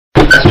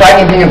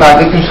striking thing about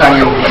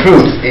Wittgensteinian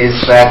truth is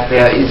that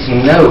there is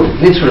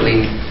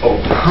literally, or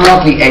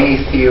hardly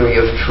any theory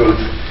of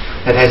truth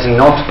that has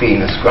not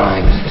been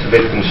ascribed to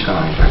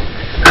Wittgenstein.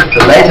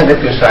 The later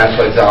Wittgenstein,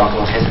 for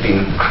example, has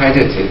been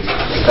credited,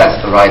 if that's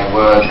the right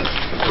word,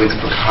 with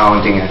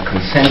propounding a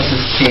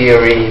consensus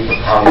theory,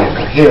 propounding a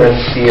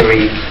coherence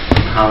theory,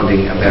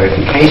 propounding a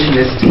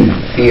verificationist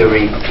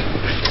theory.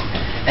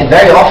 And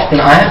very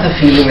often I have the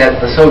feeling that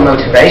the sole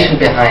motivation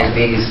behind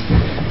these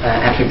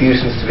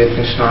attributions to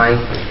Wittgenstein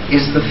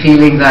is the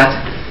feeling that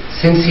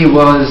since he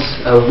was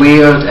a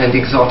weird and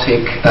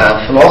exotic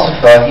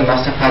philosopher, he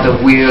must have had a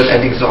weird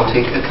and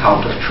exotic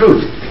account of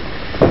truth.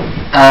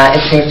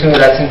 It seems to me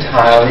that's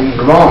entirely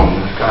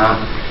wrong.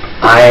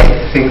 I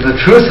think the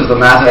truth of the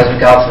matter as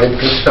regards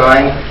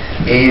Wittgenstein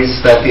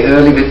is that the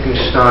early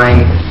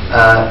Wittgenstein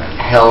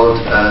held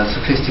a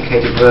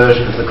sophisticated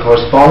version of the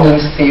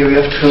correspondence theory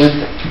of truth,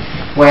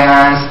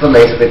 whereas the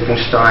later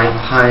Wittgenstein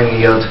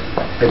pioneered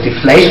the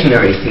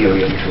deflationary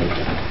theory of truth.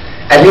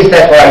 At least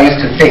that's what I used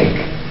to think.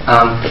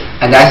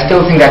 And I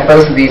still think that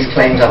both of these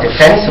claims are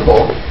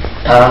defensible,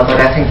 but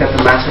I think that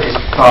the matter is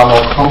far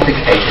more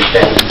complicated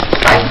than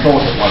I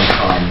thought at one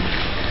time.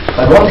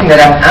 But one thing that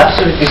I'm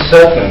absolutely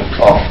certain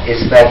of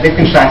is that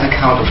Wittgenstein's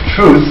account of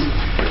truth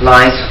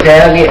lies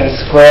fairly and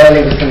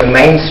squarely within the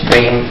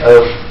mainstream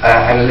of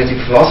analytic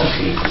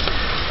philosophy.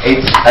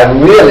 It's a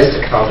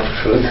realist account of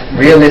truth,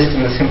 realist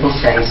in the simple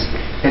sense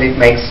that it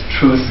makes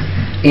truth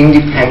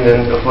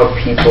independent of what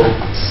people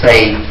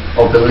say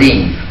or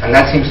believe. And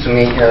that seems to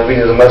me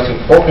really the most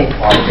important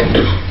point. And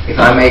if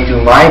I may do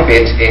my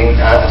bit in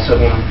a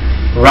certain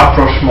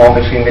rapprochement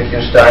between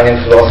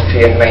Wittgensteinian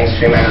philosophy and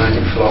mainstream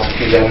analytic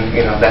philosophy, then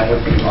that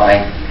would be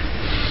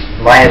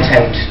my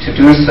attempt to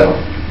do so.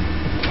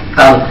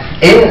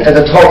 In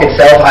the talk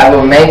itself, I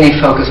will mainly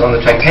focus on the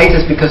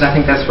Tractatus because I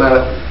think that's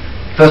where,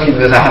 firstly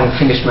because I haven't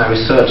finished my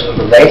research on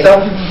the later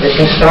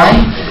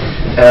Wittgenstein,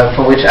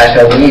 for which I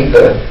shall need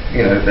the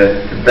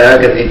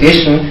Bergen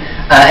edition,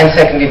 and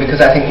secondly because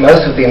I think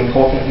most of the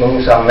important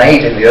moves are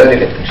made in the early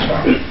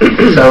Wittgenstein.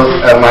 So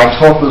my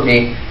talk will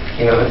be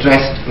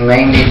addressed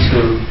mainly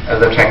to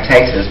the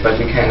Tractatus, but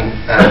we can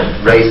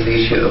raise the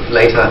issue of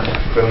later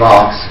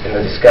remarks in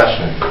the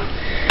discussion.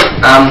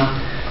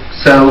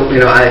 So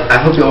I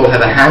hope you all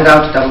have a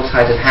handout,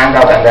 double-sided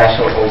handout, and I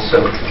shall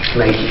also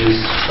make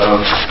use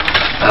of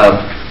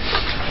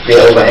the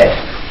overhead.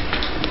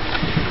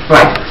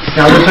 Right,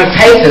 now the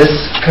Tractatus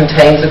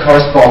contains a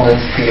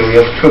correspondence theory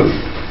of truth.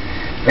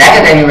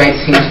 That at any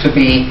rate seems to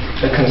be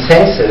the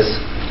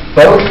consensus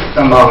both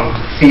among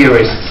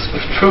theorists of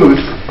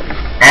truth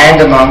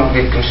and among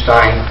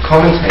Wittgenstein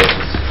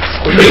commentators.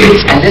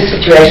 And this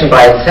situation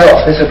by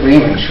itself, this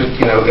agreement should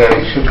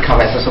come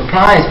as a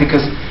surprise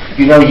because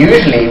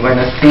usually when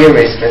a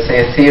theorist, let's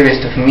say a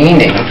theorist of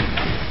meaning,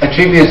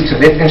 attributes to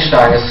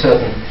Wittgenstein a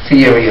certain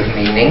theory of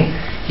meaning,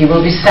 he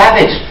will be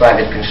savaged by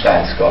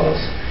Wittgenstein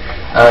scholars.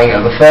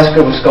 The first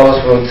group of scholars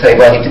will say,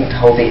 well, he didn't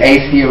hold the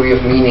A theory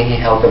of meaning, he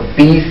held the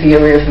B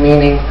theory of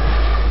meaning.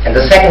 And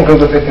the second group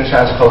of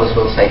Wittgenstein scholars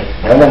will say,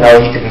 no,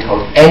 he didn't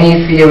hold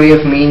any theory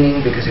of meaning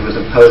because he was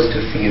opposed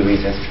to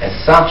theories as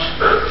such.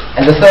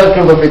 And the third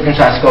group of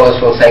Wittgenstein scholars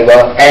will say,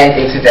 well, and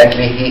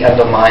incidentally, he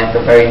undermined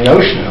the very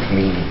notion of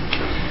meaning.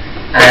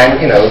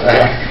 And,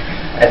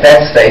 at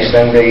that stage,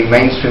 then the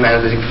mainstream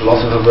analytic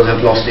philosopher will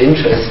have lost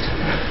interest,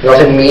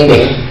 not in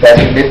meaning, but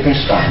in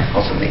Wittgenstein,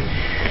 possibly.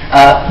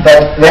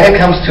 But when it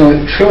comes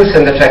to truth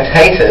and the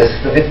Tractatus,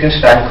 the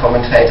Wittgenstein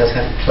commentators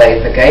have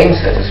played the game,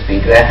 so to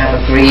speak. They have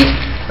agreed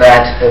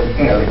that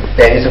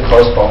there is a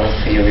correspondence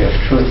theory of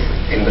truth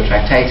in the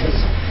Tractatus.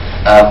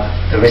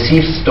 The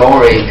received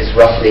story is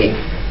roughly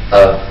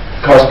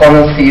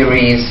correspondence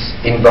theories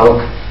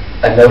invoke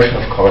a notion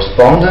of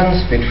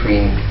correspondence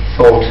between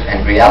thought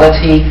and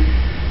reality.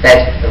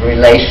 That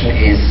relation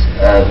is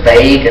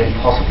vague and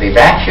possibly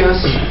vacuous.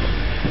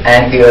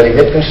 And the early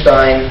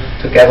Wittgenstein,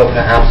 together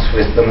perhaps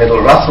with the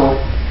middle Russell,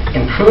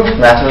 improved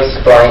matters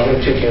by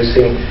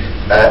introducing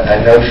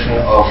a notion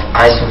of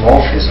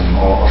isomorphism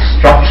or of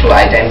structural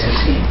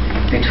identity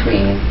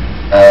between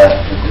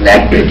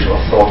language or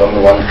thought on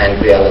the one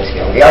hand, reality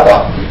on the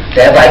other,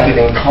 thereby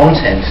giving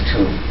content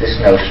to this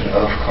notion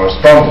of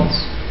correspondence.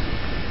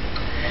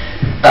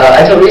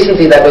 Until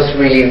recently, that was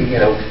really,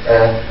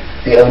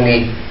 the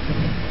only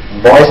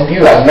voiced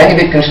view. Many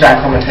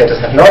Wittgenstein commentators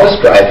have not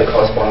ascribed a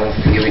correspondence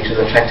theory to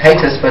the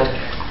Tractatus, but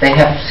they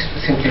have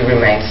simply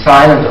remained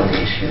silent on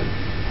the issue.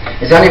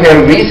 It's only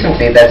very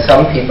recently that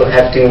some people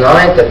have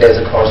denied that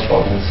there's a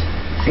correspondence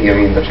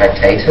theory in the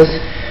Tractatus.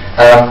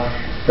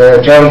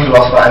 The German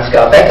philosopher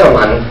Ansgar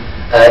Beckermann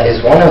is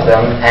one of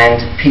them,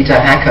 and Peter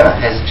Hacker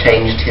has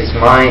changed his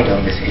mind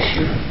on this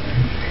issue.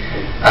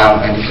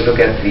 And if you look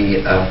at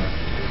the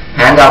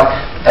handout,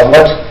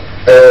 what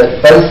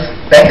both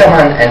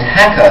Beckermann and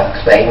Hacker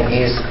claim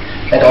is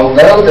that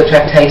although the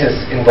Tractatus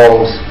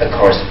involves a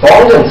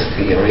correspondence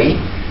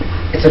theory,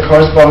 it's a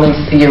correspondence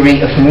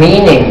theory of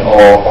meaning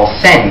or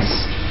sense,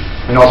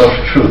 not of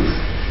truth.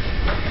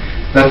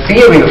 The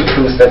theory of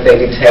truth that they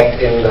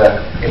detect in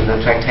the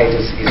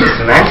Tractatus is a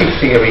semantic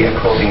theory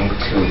according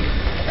to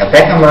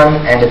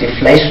Beckermann and a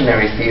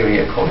deflationary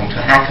theory according to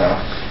Hacker.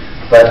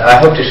 But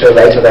I hope to show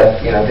later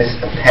that this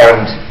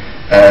apparent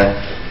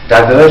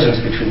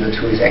divergence between the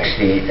two is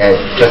actually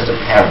just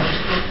apparent.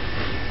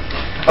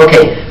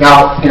 Okay,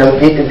 now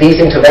these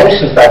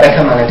interventions by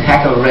Beckermann and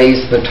Hacker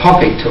raise the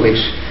topic to which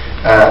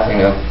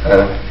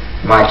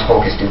my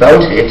talk is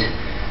devoted.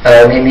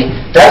 Namely,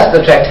 does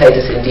the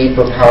Tractatus indeed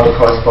propound a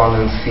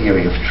correspondence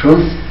theory of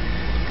truth?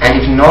 And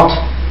if not,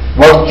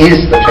 what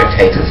is the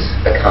Tractatus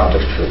account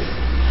of truth?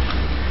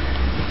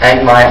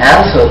 And my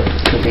answer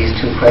to these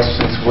two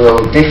questions will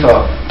differ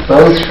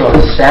both from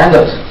the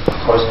standard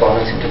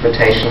correspondence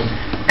interpretation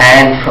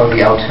and from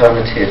the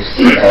alternatives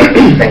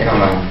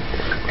Beckermann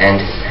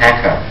and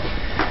Hacker.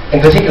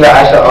 In particular,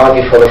 I shall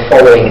argue for the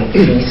following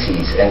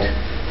theses, and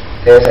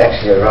there's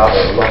actually a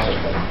rather lot of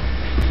them.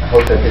 I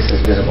hope that this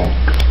is visible.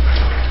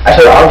 I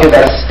shall argue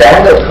that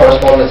standard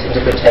correspondence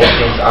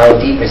interpretations are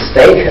indeed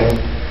mistaken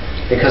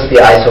because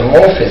the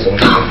isomorphism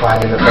you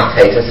find in the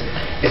Tractatus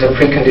is a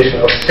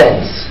precondition of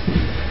sense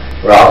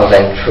rather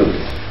than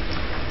truth.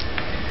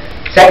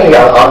 Secondly,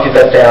 I'll argue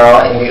that there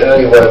are in the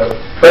early work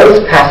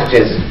both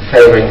passages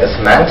favoring a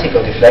semantic or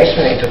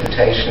deflationary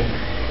interpretation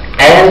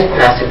and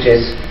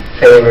passages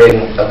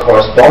favoring a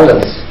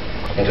correspondence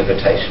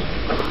interpretation.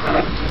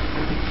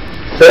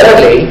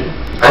 Thirdly,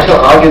 I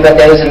shall argue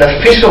that there is an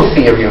official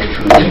theory of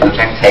truth in the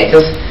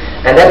Tractatus,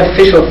 and that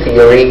official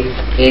theory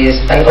is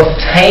an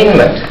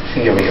obtainment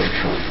theory of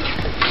truth.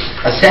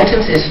 A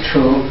sentence is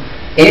true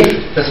if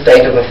the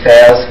state of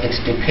affairs it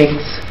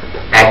depicts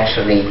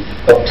actually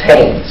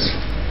obtains.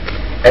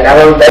 And I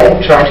will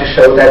then try to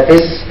show that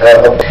this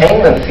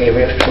obtainment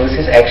theory of truth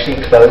is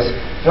actually close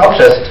not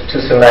just to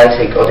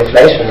semantic or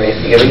deflationary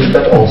theories,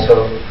 but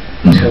also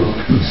to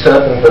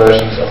certain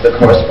versions of the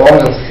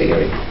correspondence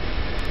theory.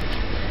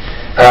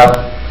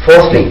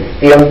 Fourthly,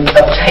 the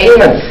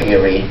obtainment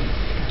theory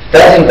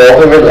does involve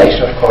a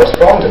relation of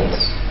correspondence.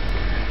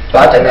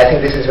 But, and I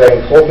think this is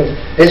very important,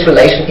 this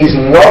relation is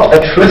not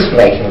a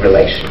truth-making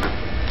relation.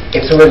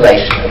 It's a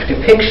relation of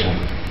depiction.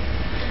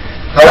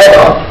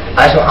 However,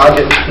 I shall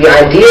argue the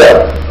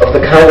idea of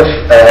the kind of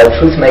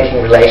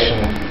truth-making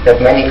relation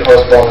that many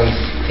correspondence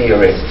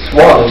theorists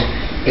want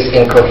is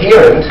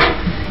incoherent,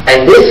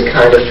 and this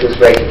kind of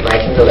truth-making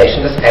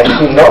relation does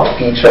actually not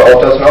feature,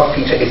 or does not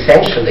feature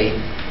essentially,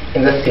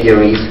 in the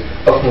theories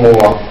of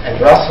Moore and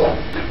Russell.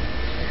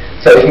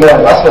 So if Moore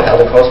and Russell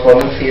held a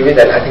correspondence theory,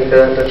 then I think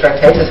the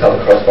Tractatus held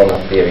a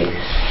correspondence theory.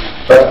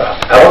 But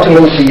I want to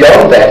move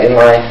beyond that in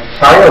my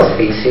final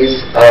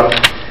thesis,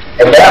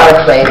 and there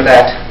I claim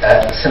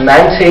that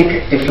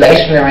semantic,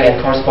 deflationary and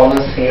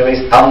correspondence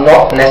theories are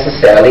not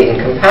necessarily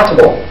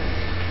incompatible.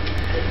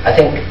 I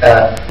think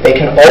they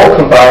can all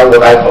combine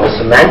what I call a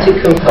semantic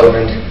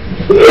component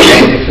and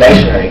a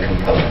deflationary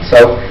component.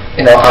 So,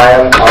 I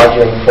am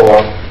arguing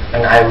for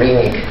an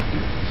irenic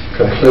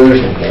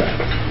conclusion here.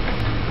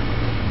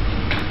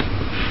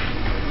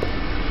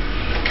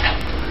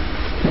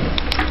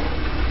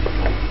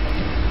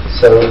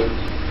 So,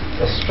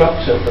 the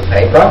structure of the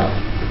paper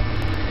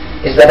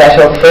is that I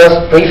shall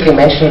first briefly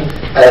mention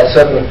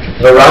certain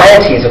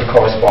varieties of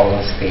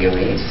correspondence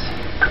theories,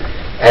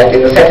 and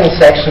in the second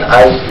section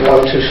I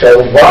want to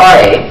show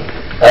why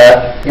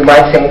you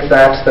might think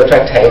that the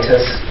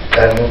Tractatus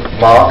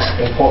marks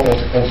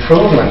important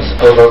improvements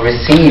over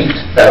received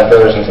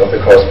versions of the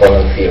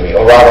correspondence theory,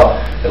 or rather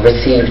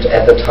received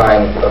at the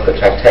time of the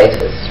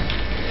Tractatus.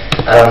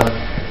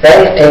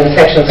 Then in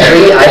section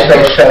 3 I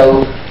shall show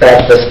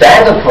that the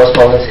standard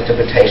correspondence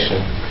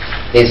interpretation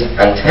is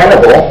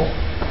untenable,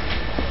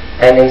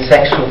 and in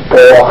section 4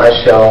 I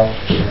shall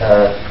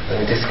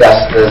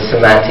discuss the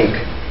semantic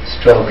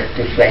stroke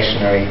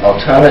deflationary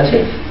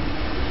alternative.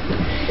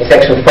 In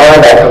section 5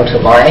 I come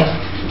to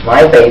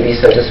my baby,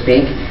 so to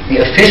speak, the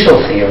official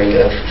theory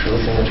of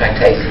truth in the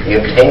Tractatus, the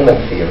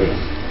obtainment theory.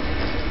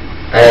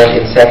 And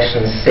in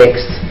section 6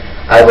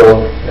 I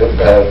will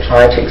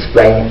try to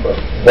explain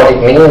what it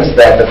means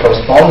that the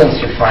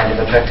correspondence you find in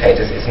the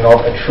Tractatus is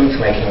not a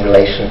truth-making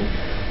relation,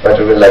 but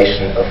a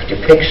relation of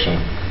depiction.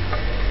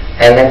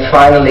 And then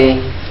finally,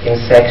 in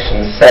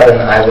section 7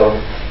 I will,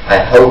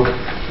 I hope,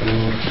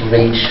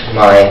 reach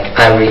my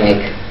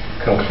irenic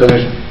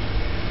conclusion.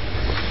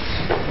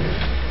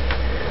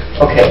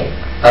 Okay.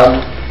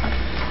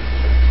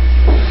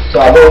 So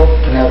I will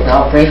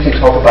now briefly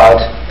talk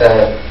about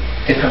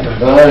different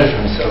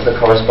versions of the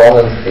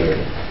correspondence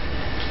theory.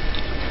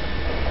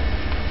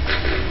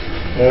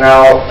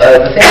 Now,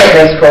 the thing that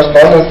makes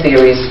correspondence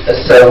theories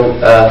so,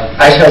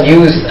 I shall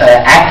use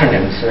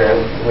acronyms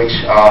which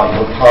are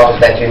part of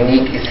that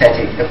unique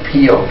aesthetic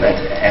appeal that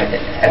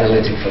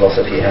analytic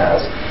philosophy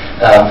has,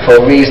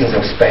 for reasons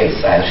of space,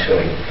 I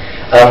assure you.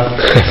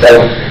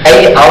 So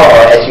AR,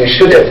 as you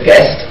should have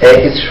guessed,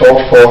 is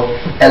short for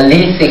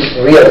analytic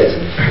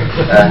realism,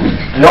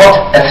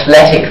 not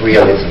athletic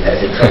realism, as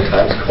it's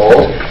sometimes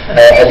called.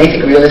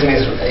 Analytic realism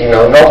is,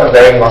 not a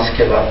very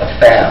muscular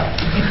affair.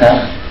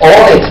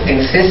 All it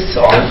insists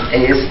on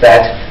is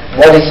that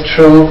what is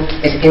true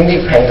is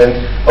independent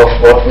of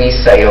what we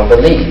say or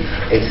believe.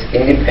 It's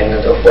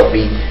independent of what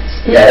we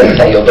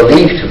say or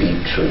believe to be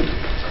true.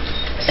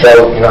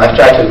 So, I've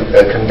tried to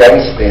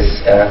condense this.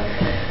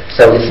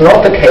 So it's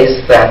not the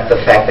case that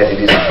the fact that it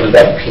is true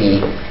that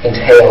P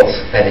entails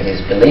that it is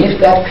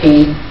believed that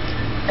P,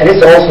 and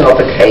it's also not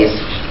the case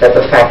that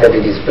the fact that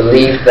it is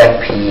believed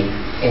that P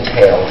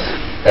entails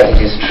that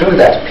it is true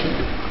that P.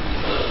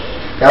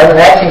 Now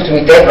that seems to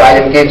me dead right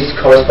and gives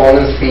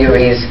correspondence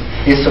theories,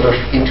 this sort of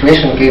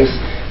intuition gives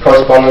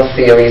correspondence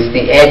theories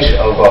the edge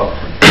over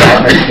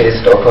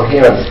pragmatist or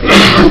coherence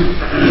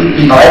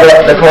theory.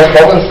 However, the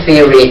correspondence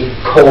theory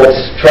caused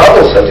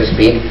struggle, so to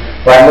speak,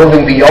 by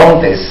moving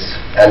beyond this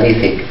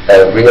analytic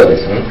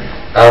realism,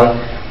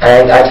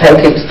 and I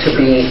take it to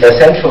be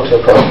essential to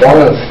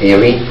correspondence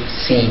theory,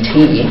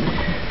 CT,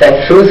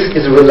 that truth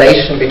is a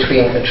relation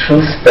between a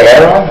truth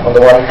bearer on the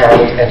one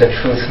hand and a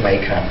truth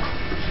maker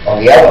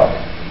on the other.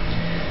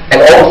 And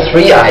all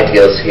three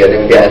ideas here,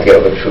 the idea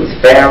of a truth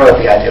bearer,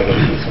 the idea of a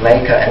truth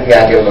maker, and the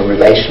idea of a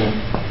relation,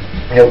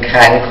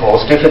 can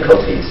cause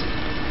difficulties.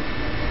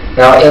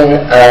 Now,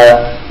 in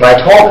my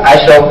talk, I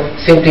shall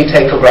simply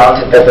take for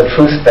granted that the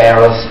truth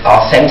bearers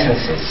are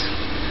sentences.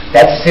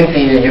 That's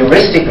simply a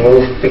heuristic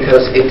move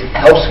because it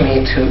helps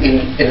me to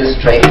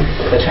illustrate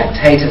the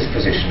Tractatus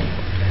position.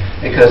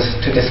 Because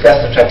to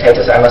discuss the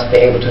Tractatus, I must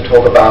be able to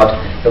talk about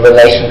the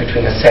relation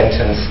between a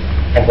sentence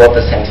and what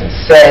the sentence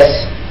says,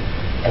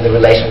 and the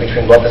relation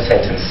between what the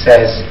sentence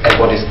says and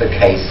what is the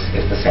case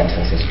if the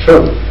sentence is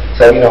true.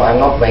 So, I'm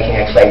not making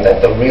a claim that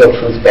the real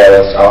truth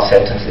bearers are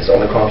sentences. On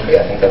the contrary,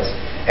 I think that's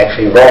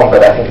actually wrong,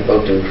 but I think it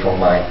will do for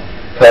my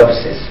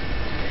purposes.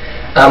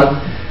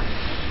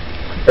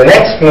 The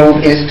next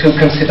move is to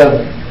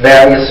consider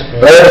various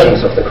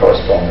versions of the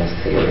correspondence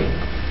theory.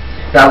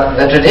 Now,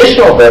 the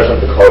traditional version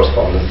of the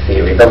correspondence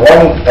theory, the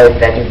one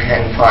that you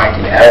can find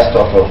in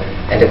Aristotle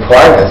and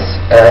Aquinas,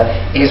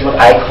 is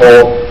what I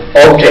call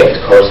object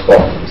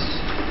correspondence.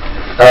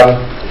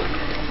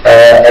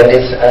 And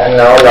it's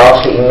now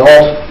largely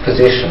ignored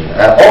position.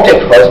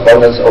 Object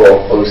correspondence, or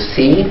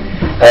OC,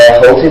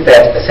 holds it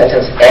that a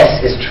sentence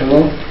S is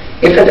true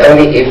if and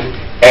only if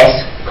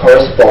S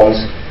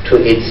corresponds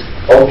to its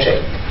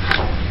object.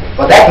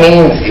 What that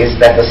means is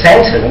that the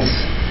sentence,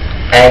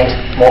 and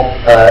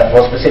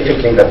more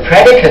specifically the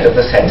predicate of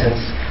the sentence,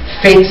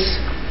 fits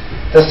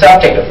the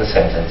subject of the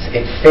sentence.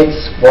 It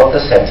fits what the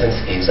sentence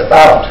is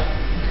about.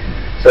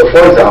 So,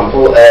 for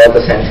example,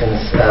 the sentence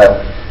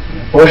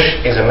Bush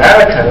is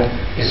American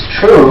is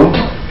true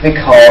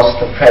because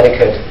the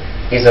predicate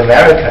is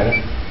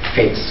American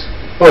fits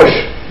Bush.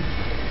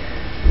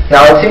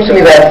 Now, it seems to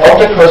me that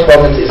object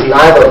correspondence is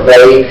neither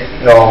vague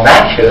nor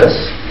vacuous.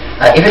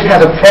 If it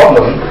has a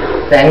problem,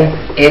 then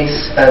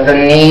it's the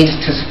need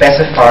to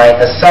specify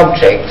a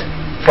subject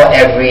for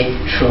every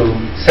true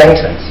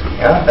sentence.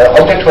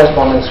 Object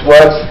correspondence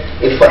works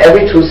if for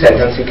every true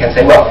sentence you can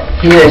say, well,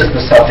 here is the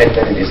subject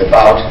that it is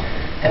about,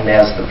 and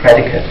there's the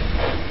predicate.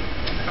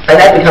 And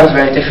that becomes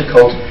very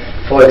difficult,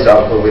 for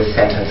example, with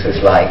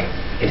sentences like,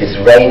 it is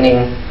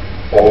raining,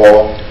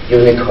 or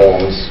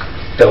unicorns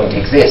don't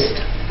exist.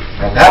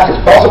 And perhaps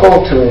it's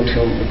possible to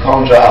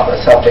conjure up a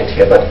subject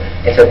here, but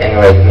it's at any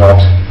rate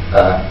not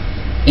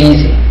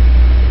easy.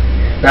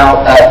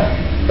 Now,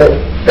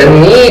 the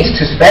need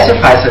to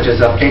specify such a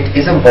subject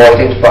is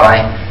avoided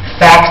by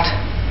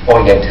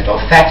fact-oriented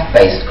or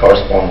fact-based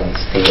correspondence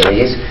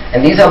theories,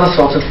 and these are the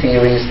sorts of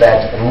theories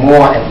that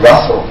Moore and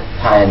Russell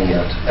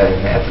pioneered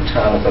at the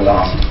turn of the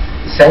last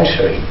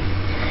century.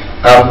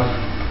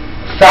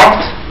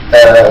 Fact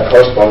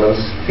correspondence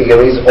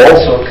theories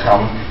also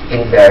come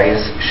in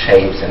various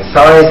shapes and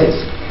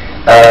sizes.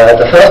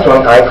 The first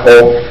one I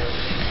call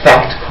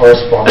fact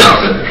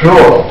correspondence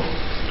plural,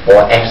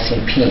 or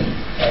FCP,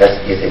 as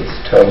is its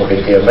term of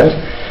endearment.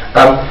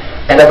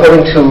 And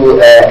according to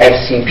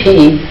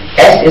FCP,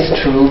 S is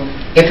true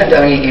if and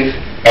only if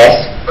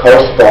S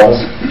corresponds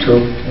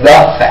to the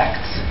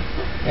facts.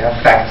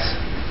 Facts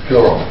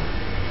plural.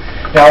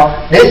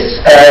 Now, this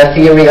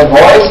theory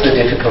avoids the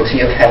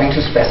difficulty of having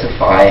to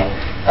specify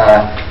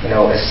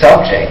a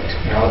subject.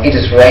 It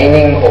is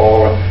raining,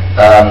 or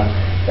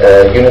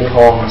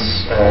unicorns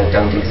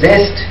don't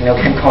exist,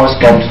 can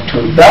correspond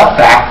to the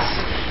facts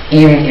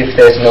even if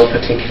there's no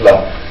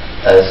particular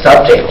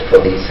subject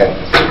for these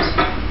sentences.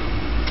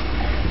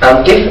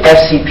 If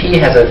FCP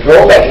has a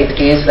drawback, it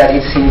is that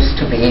it seems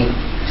to be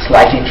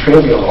slightly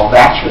trivial or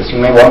vacuous. You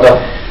may wonder,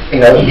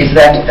 is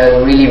that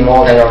really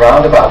more than a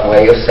roundabout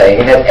way of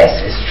saying that S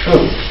is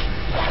true?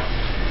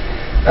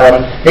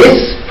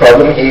 This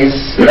problem is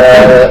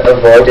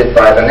avoided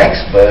by the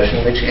next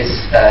version, which is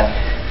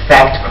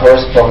fact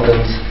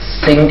correspondence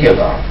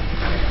singular.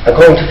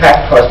 According to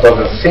fact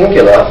correspondence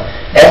singular,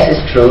 S is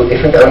true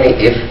if and only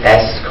if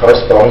S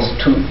corresponds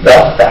to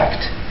the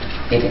fact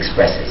it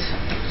expresses.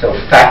 So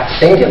fact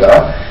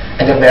singular,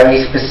 and a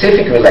very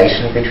specific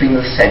relation between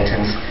the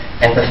sentence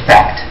and the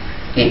fact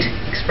it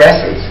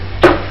expresses.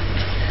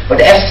 But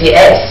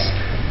FCS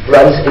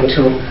runs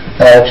into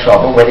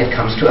trouble when it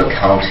comes to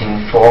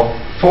accounting for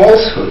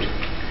falsehood.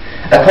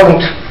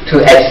 According to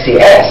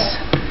FCS,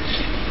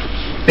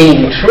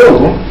 being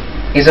true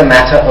is a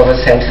matter of a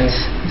sentence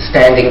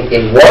standing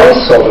in one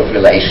sort of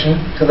relation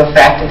to the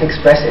fact it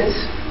expresses,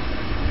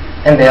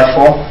 and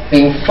therefore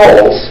being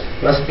false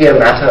must be a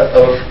matter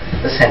of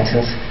the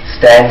sentence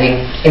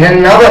standing in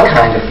another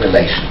kind of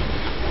relation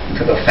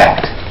to the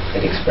fact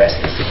it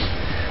expresses.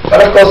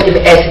 But of course, if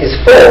S is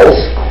false,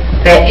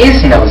 there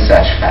is no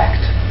such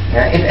fact.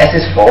 If S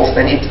is false,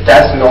 then it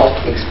does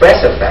not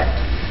express a fact.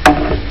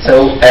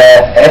 So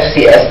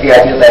FCS, the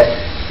idea that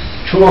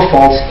true or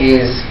false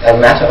is a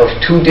matter of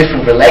two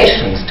different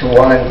relations to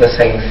one and the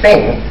same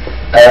thing,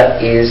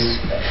 is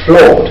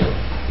flawed.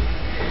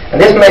 And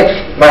this might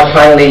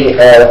finally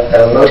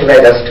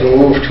motivate us to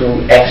move to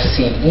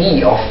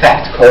FCE, or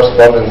fact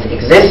correspondence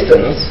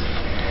existence.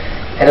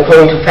 And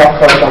according to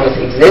fact correspondence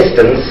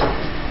existence,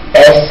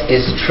 S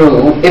is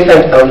true if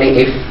and only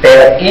if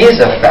there is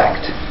a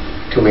fact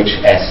to which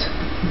S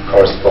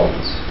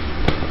corresponds.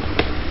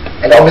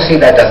 And obviously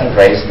that doesn't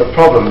raise the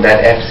problem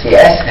that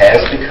FCS has,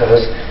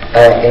 because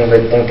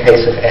in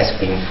case of S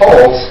being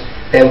false,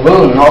 there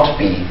will not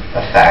be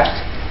a fact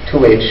to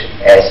which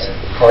S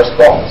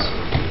corresponds.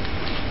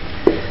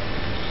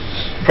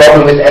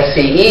 Problem with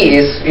FCE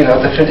is,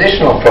 the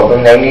traditional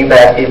problem, namely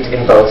that it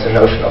invokes a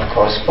notion of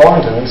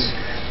correspondence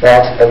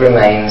that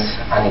remains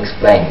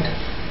unexplained.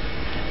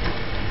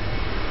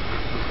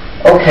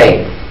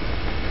 Okay,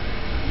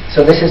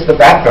 so this is the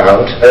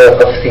background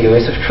of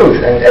theories of truth,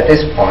 and at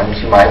this point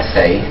you might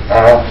say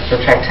the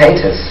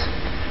Tractatus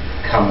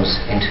comes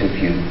into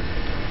view.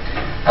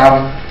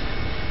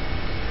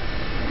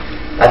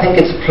 I think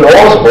it's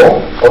plausible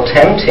or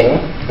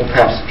tempting, and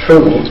perhaps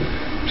true,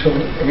 to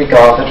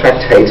regard the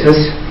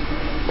Tractatus,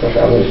 but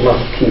I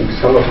must keep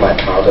some of my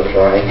powder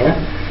dry here,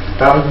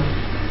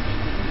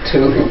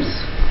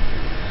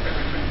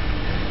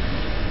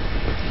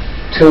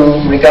 to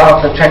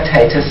regard the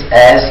Tractatus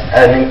as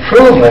an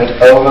improvement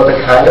over the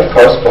kind of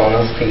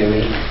correspondence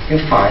theory you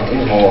find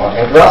in Moore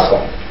and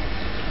Russell.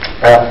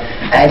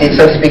 And it,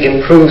 so to speak,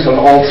 improves on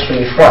all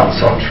three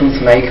fronts, on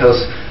truth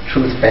makers,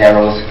 truth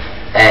bearers,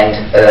 and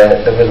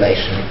the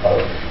relation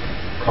of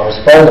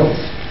correspondence.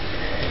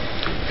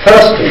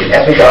 Firstly,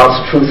 as regards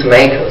truth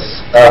makers,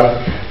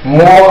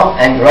 Moore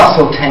and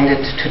Russell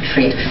tended to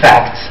treat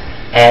facts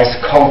as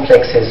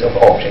complexes of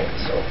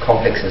objects, or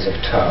complexes of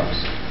terms.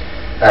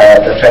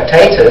 The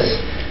Tractatus,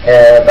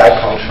 by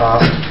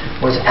contrast,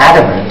 was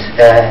adamant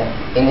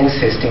in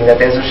insisting that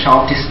there's a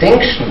sharp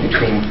distinction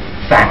between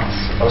facts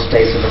or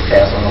states of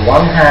affairs on the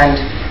one hand,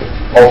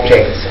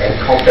 objects and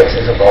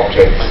complexes of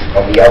objects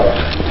on the other.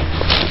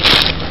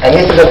 And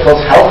this is of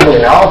course helpful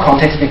in our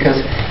context, because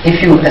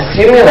if you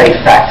assimilate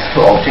facts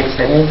to objects,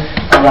 then you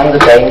run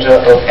the danger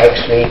of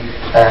actually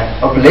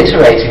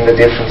obliterating the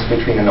difference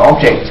between an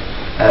object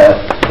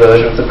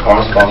version of the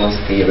correspondence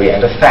theory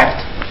and a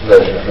fact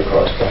version of the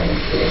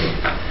correspondence theory.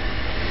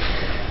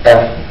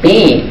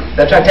 B,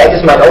 the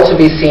Tractatus might also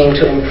be seen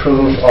to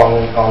improve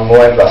on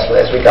Moore and Russell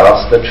as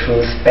regards the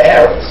truth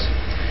bearers.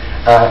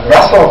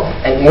 Russell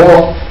and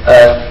Moore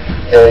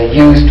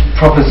used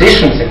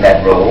propositions in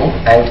that role,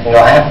 and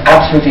I have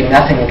absolutely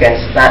nothing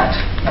against that.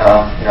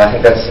 I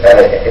think that's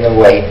in a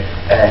way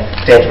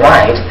dead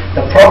right.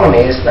 The problem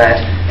is that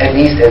at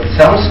least at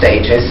some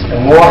stages,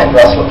 Moore and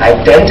Russell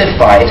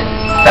identified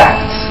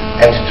facts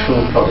and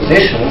true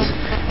propositions,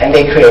 and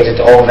they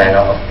created all manner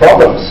of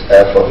problems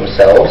for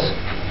themselves.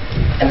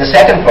 And the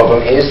second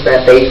problem is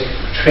that they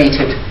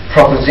treated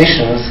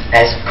propositions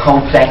as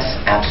complex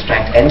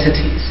abstract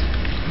entities.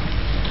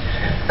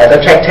 The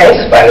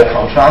Tractatus, by the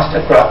contrast,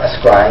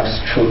 ascribes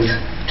truth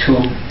to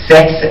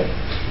Sätze.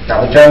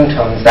 Now, the German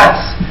term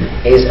Satz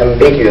is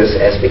ambiguous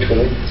as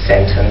between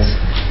sentence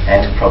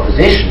and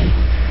proposition.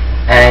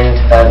 And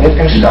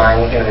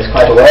Wittgenstein is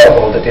quite aware of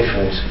all the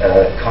different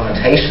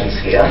connotations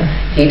here.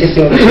 He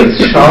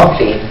distinguishes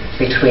sharply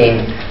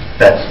between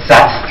the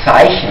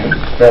Satzzeichen,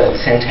 the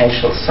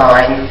sentential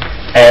sign,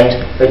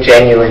 and the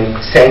genuine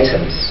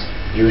sentence,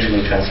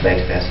 usually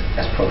translated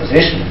as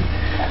proposition.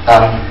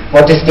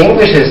 What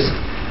distinguishes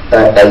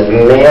a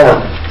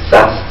mere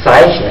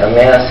Satzzeichen, a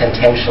mere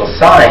sentential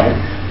sign,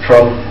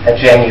 from a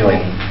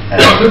genuine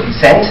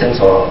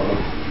sentence or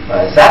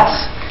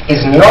Satz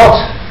is not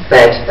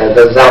that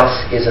the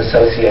Satz is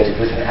associated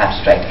with an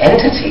abstract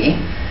entity,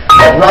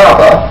 but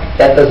rather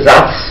that the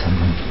Satz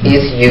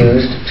is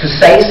used to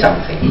say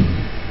something.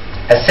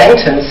 A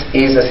sentence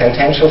is a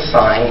sentential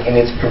sign in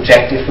its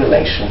projective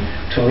relation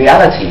to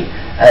reality.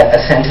 A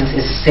sentence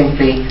is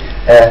simply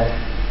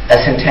a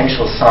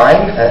sentential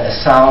sign, a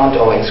sound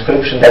or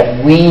inscription that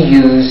we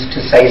use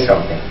to say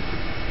something.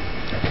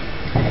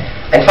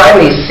 And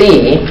finally,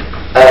 C,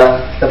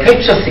 the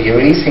picture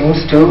theory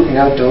seems to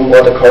do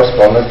what a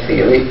correspondence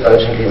theory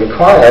urgently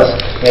requires,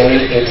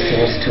 namely it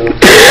seems to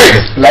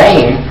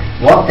explain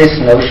what this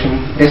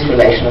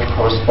relation of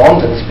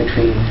correspondence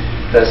between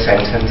the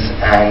sentence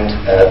and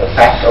the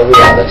fact or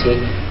reality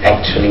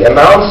actually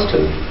amounts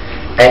to.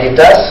 And it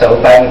does so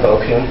by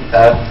invoking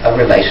a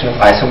relation of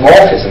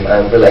isomorphism,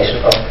 a relation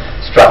of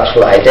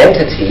structural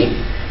identity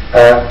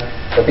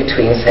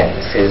between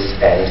sentences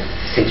and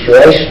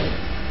situation.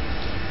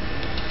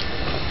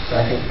 So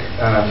I think,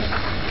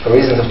 for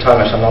reasons of time,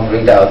 I shall not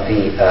read out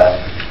the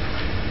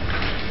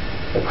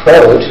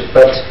quote,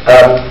 but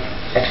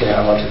actually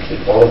I want to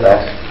keep all of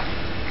that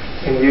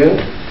in view.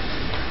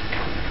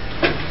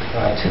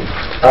 Right.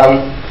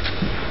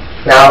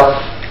 Now,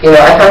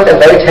 I find it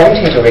very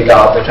tempting to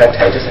regard the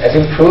Tractatus as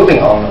improving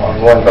on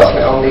more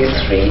engrossment on these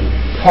 3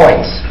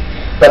 points.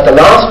 But the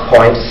last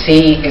point,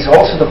 C, is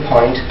also the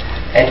point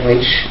at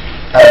which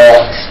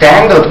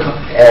standard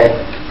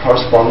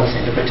correspondence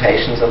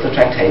interpretations of the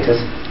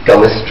Tractatus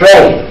go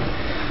astray.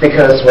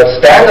 Because what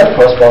standard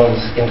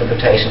correspondence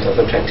interpretations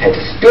of the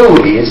Tractatus do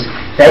is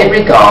they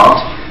regard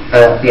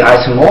the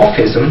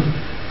isomorphism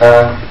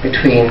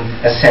between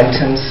a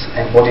sentence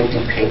and what it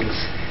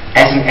depicts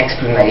as an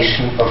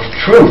explanation of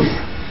truth.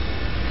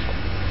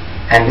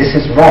 And this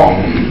is wrong,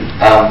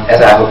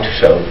 as I hope to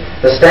show.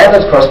 The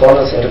standard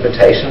correspondence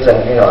interpretations, and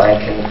I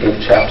can give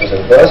chapters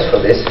and verse for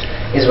this,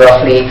 is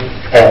roughly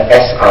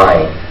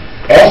SI.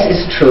 S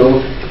is true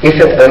if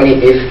and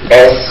only if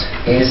S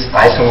is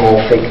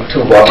isomorphic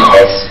to what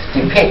S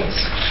depicts.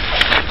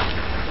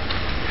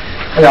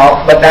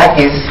 But that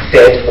is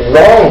dead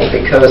wrong,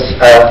 because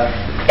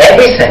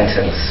every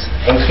sentence,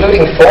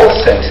 including false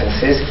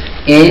sentences,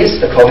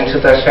 is, according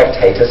to the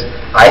Tractatus,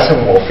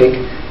 isomorphic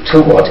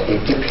to what it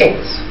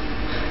depicts.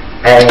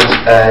 And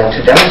to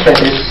demonstrate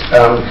this,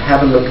 have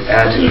a look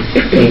at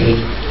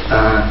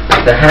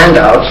the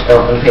handout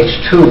on page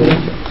 2,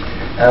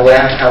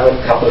 where I have a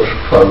couple of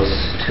quotes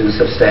to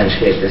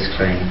substantiate this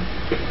claim.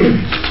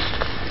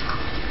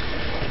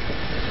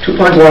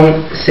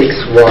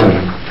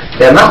 2.161.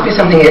 There must be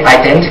something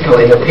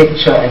identical in a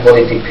picture and what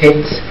it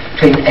depicts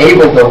to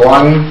enable the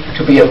one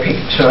to be a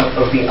picture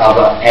of the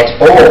other at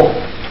all.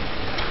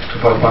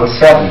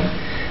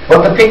 2.17.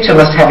 What the picture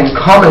must have in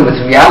common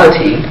with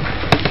reality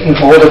in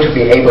order to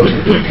be able to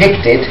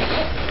depict it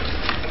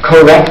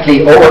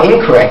correctly or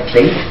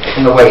incorrectly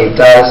in the way it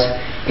does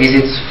is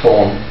its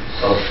form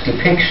of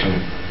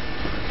depiction.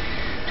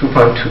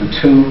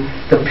 2.22.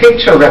 The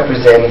picture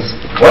represents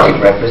what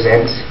it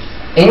represents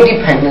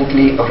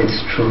independently of its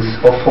truth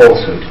or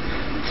falsehood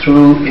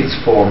through its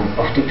form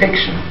of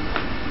depiction.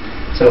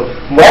 So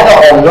whether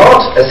or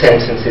not a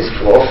sentence is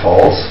true or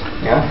false,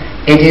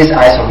 it is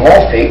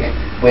isomorphic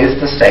with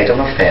the state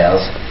of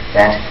affairs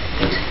that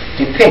it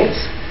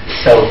depicts.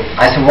 So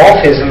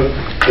isomorphism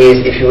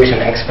is, if you wish,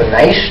 an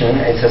explanation.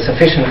 It's a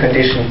sufficient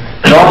condition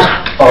not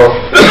of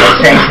a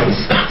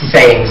sentence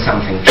saying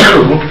something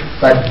true,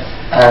 but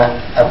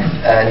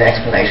an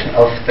explanation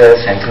of the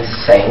sentence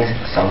saying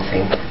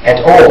something at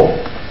all,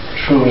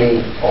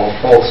 truly or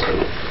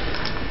falsely.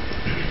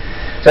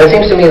 So it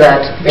seems to me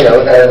that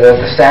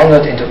the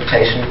standard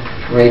interpretation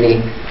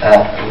really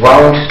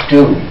won't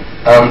do,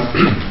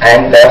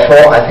 and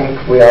therefore I think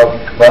we are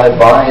well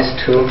advised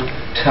to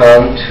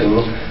turn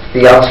to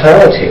the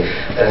alternative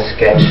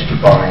sketched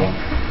by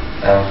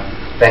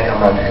Bergen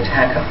and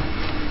Hacker.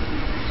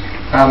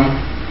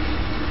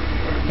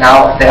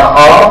 Now there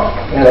are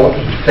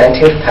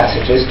plenty of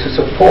passages to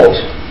support,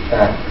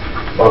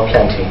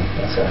 plenty,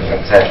 that's an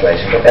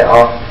exaggeration, but there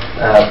are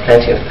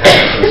plenty of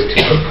passages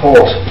to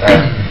support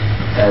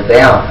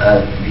their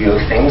view of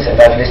things, and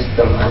I've listed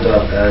them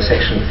under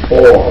section 4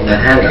 on the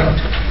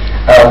handout.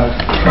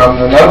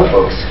 From the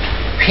notebooks,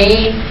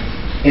 P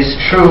is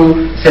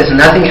true says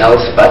nothing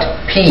else but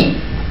P.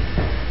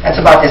 That's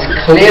about as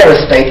clear a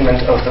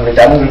statement of the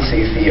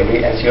redundancy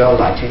theory as you are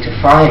likely to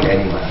find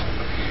anywhere.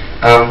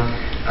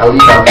 I'll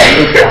leave out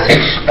the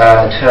passage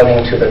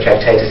turning to the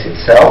Tractatus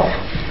itself,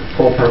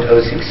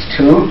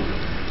 4.062.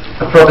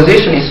 A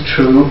proposition is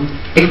true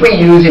if we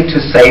use it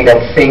to say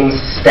that things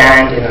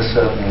stand in a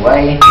certain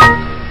way,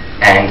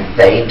 and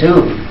they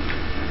do.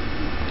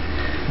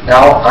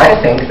 Now, I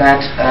think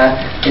that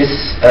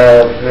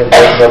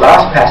the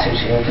last passage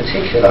in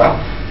particular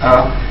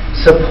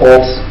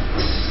supports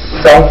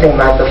something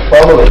like the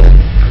following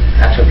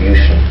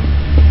attribution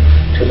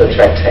to the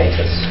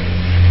Tractatus,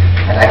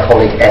 and I call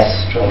it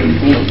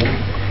S-B.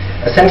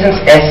 A sentence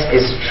S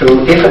is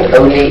true if and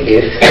only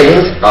if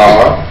things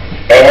are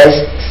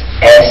as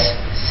S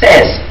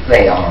says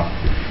they are.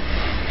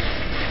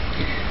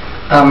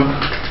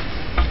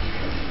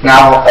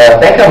 Now,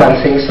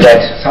 Beckerman thinks that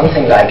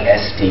something like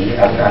SD,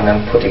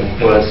 I'm putting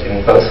words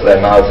in both of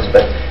their mouths,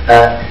 but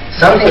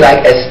something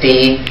like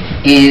SD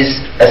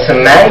is a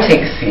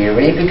semantic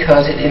theory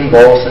because it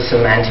involves a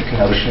semantic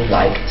notion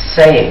like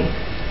saying.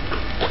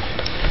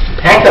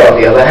 Hacker, on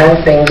the other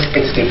hand, thinks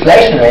it's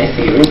deflationary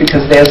theory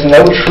because there's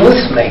no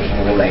truth-making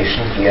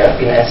relation here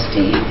in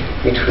SD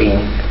between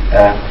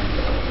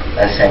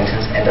a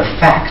sentence and a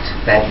fact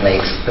that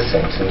makes the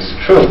sentence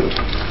true.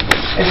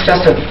 It's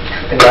just in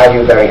my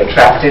view, very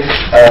attractive,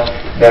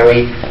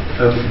 very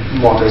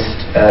modest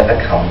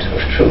account of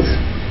truth.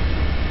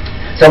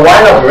 So why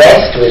not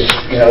rest with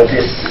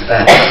this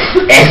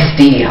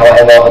SD,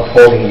 however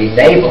accordingly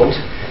labeled?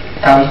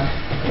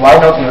 Why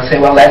not say,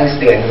 well, that is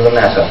the end of the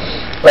matter?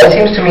 Well, it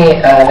seems to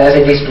me there's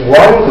at least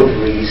one good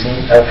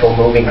reason for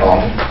moving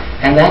on,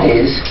 and that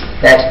is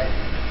that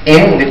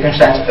in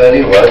Wittgenstein's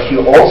early work,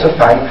 you also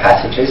find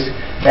passages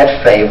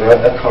that favor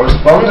a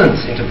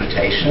correspondence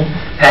interpretation,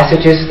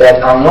 passages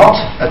that are not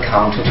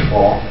accounted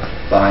for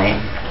by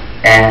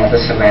the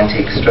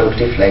semantic stroke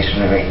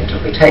deflationary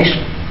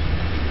interpretation.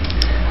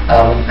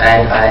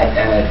 And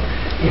I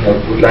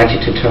would like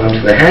you to turn to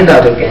the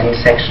handout again,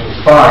 section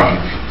 5,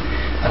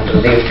 under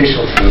the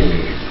official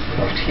theory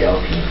of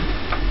TLP.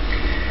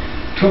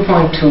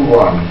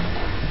 2.21.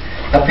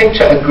 A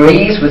picture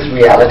agrees with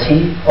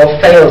reality or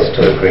fails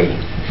to agree.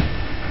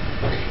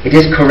 It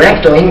is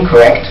correct or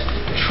incorrect,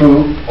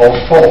 true or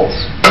false.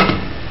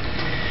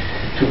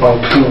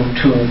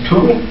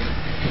 2.222.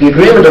 The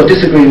agreement or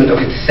disagreement of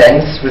its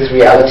sense with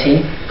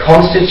reality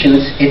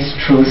constitutes its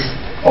truth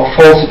or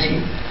falsity.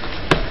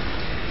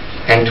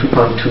 And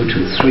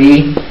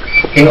 2.223.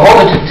 In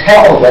order to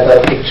tell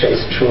whether a picture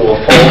is true or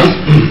false,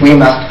 we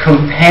must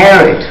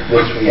compare it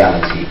with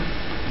reality.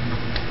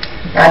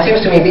 Now it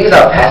seems to me these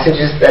are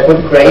passages that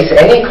would grace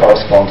any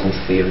correspondence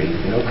theory,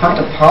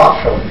 quite apart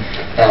from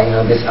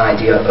this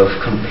idea of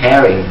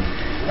comparing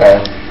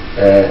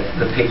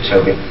the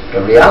picture with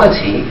the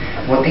reality.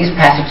 What these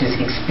passages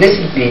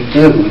explicitly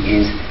do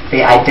is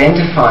they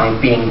identify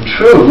being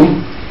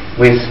true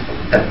with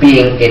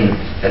being in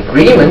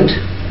agreement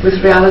with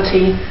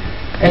reality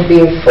and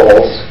being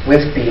false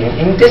with being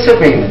in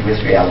disagreement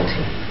with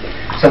reality.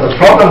 So the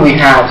problem we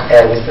have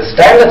with the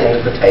standard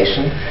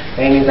interpretation,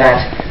 namely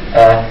that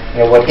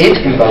what it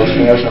invokes,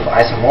 the notion of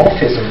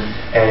isomorphism,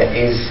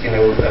 is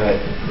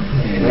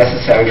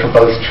necessary for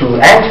both true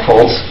and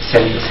false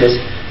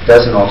sentences,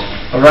 does not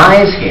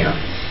arise here.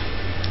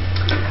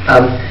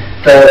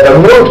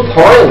 The moot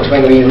point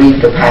when we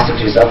read the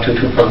passages up to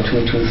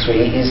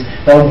 2.223 is,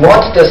 well,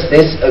 what does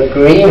this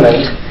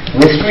agreement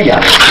with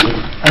reality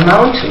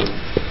amount to?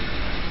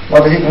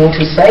 What does it mean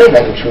to say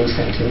that a true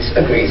sentence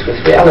agrees with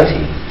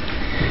reality?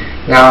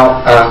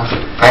 Now,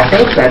 I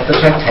think that the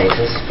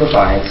Tractatus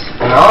provides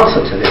an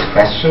answer to this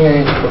question,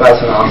 and it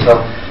provides an answer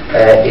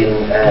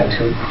in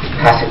two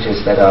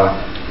passages that are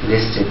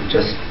listed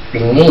just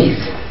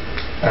beneath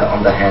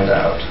on the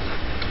handout.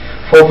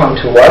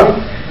 4.21.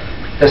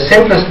 The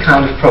simplest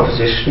kind of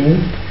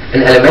proposition,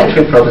 an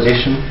elementary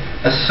proposition,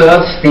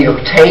 asserts the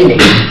obtaining,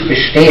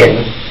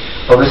 bestehen,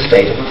 of a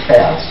state of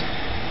affairs.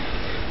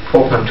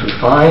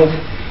 4.25.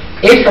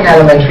 If an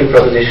elementary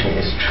proposition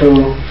is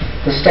true,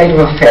 the state of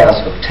affairs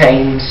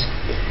obtains.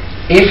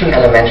 If an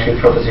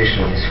elementary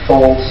proposition is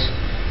false,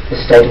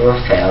 the state of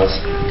affairs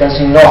does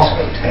not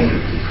obtain.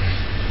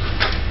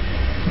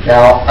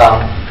 Now,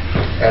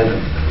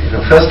 the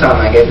first time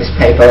I gave this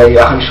paper,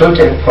 Johann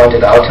Schulte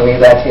pointed out to me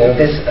that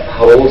this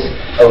holds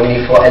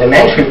only for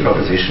elementary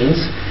propositions,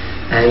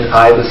 and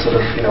I was sort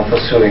of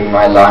pursuing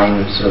my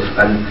line sort of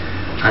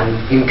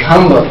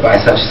unencumbered by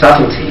such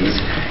subtleties.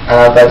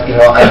 But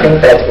I think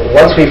that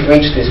once we've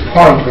reached this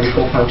point with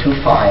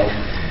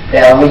 4.25,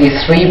 there are really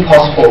three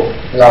possible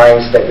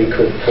lines that we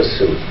could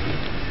pursue.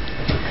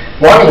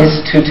 One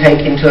is to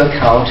take into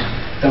account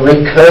the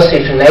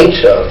recursive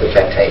nature of the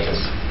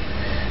Tractatus.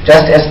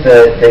 Just as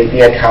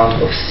the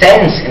account of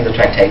sense in the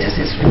Tractatus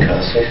is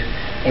recursive,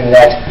 in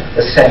that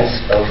the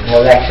sense of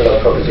molecular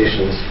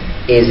propositions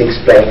is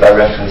explained by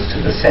reference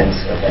to the sense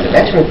of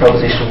elementary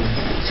propositions,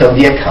 so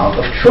the account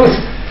of truth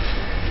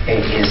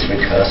is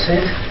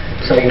recursive.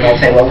 So you might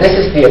say, well, this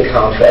is the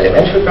account for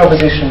elementary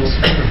propositions.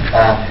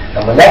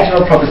 A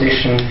molecular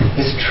proposition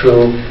is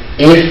true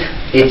if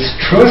its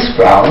truth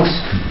grounds,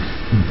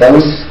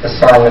 those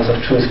assignments of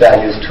truth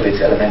values to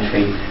its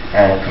elementary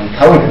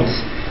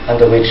components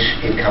under which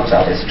it comes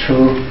out as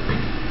true,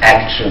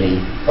 actually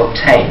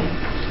obtain.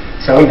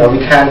 So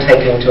we can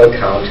take into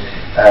account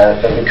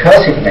the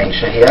recursive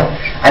nature here.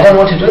 I don't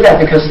want to do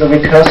that because the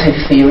recursive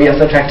theory of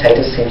the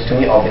Tractatus seems to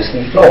me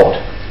obviously flawed.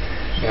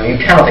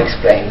 You cannot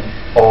explain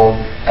all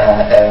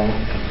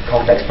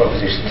complex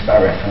propositions by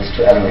reference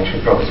to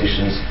elementary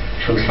propositions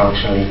truth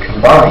functionally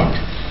combined.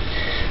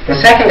 The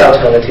second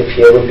alternative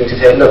here would be to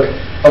say, look,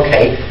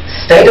 okay,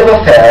 state of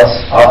affairs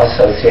are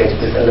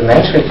associated with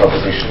elementary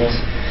propositions,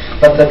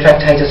 but the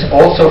Tractatus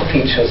also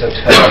features a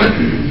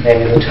term,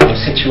 namely the term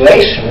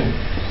situation,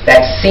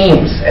 that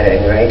seems, at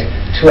any rate,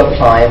 to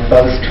apply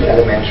both to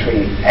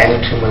elementary and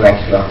to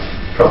molecular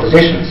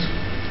propositions.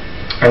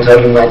 And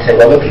so you might say,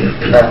 well, look,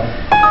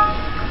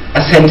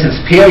 a sentence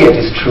period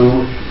is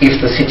true if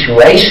the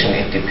situation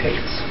it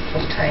depicts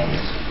obtains.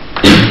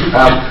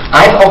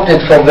 I've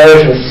opted for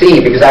version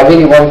C because I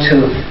really want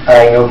to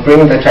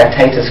bring the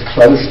Tractatus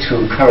close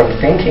to current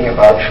thinking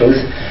about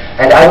truth,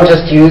 and I will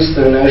just use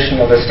the notion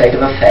of a state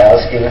of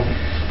affairs in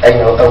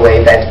a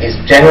way that is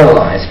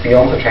generalized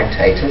beyond the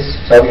Tractatus.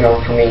 So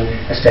for me,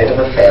 a state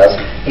of affairs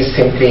is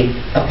simply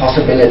a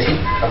possibility,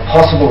 a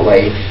possible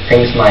way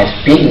things might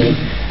be,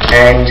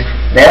 and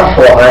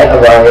therefore I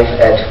arrive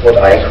at what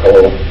I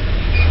call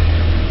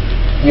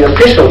the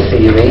official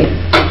theory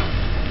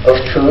of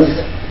truth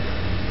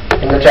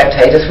in the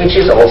Tractatus, which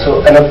is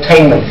also an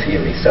obtainment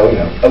theory. So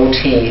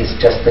OT is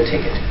just the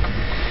ticket.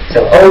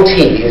 So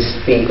OT is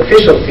the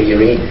official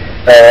theory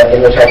in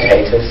the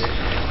Tractatus,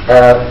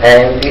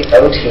 and the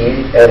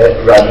OT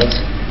runs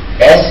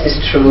S is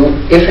true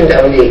if and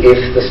only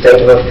if the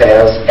state of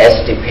affairs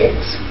S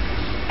depicts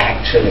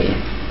actually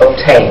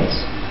obtains.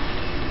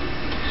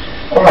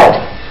 Alright,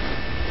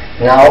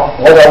 now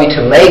what are we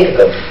to make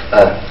of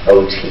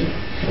OT?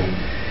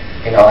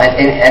 You know,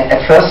 and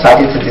at first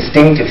sight it's a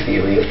distinctive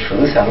theory of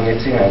truth. I mean,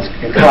 it's, you know,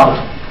 you can't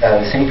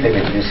simply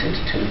reduce it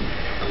to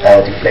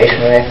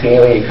deflationary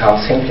theory, you can't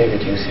simply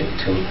reduce it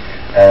to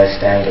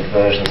standard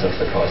versions of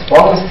the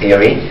correspondence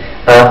theory,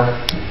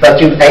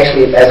 but you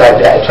actually, as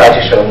I try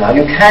to show now,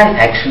 you can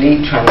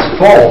actually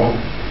transform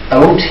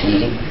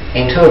OT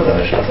into a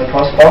version of the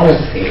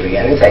correspondence theory,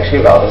 and it's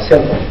actually rather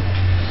simple.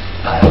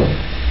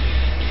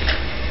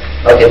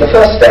 Okay, the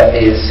first step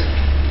is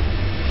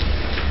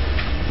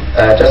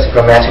just a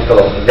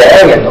grammatical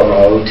variant on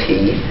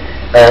OT.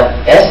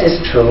 S is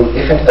true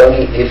if and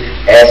only if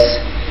S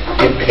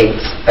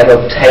depicts an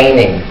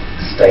obtaining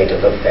state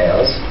of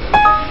affairs.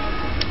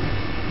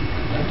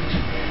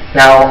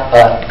 Now,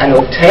 an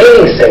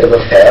obtaining state of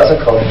affairs,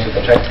 according to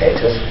the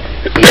tractators,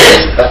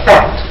 is a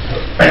fact.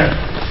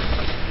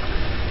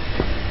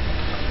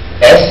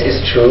 S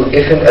is true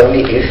if and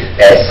only if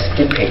S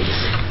depicts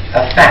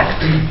a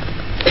fact.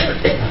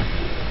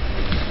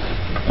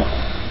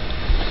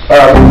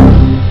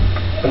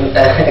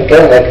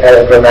 Again,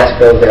 a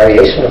grammatical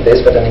variation of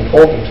this, but an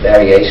important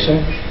variation,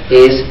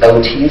 is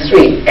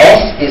OT3.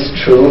 S is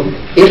true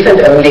if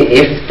and only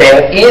if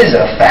there is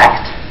a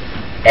fact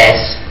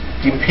S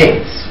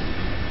depicts.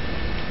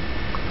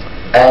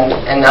 And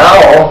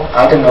now,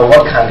 I don't know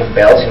what kind of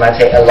bells, you might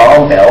say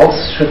alarm bells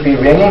should be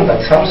ringing, but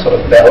some sort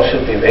of bell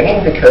should be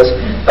ringing, because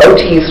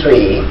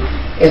OT3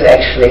 is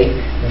actually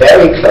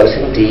very close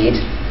indeed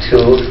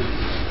to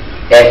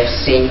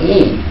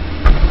FCE.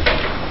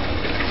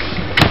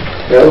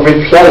 You know,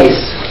 replace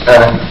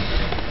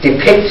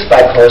depicts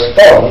by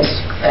corresponds,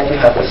 and you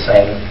have the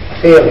same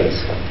theories.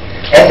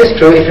 S is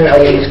true if and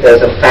only if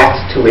there's a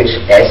fact to which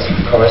S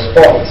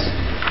corresponds.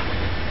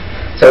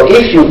 So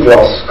if you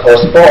gloss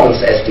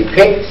corresponds as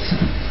depicts,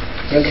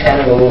 you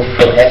can move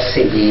from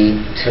FCE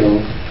to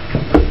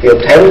the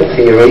obtained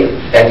theory,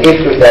 and if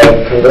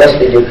then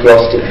conversely you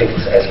gloss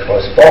depicts as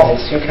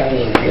corresponds, you can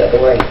move the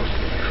other way.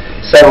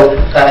 So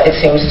it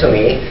seems to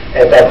me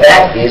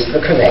that is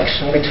the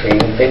connection between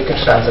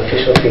Wittgenstein's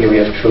official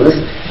theory of truth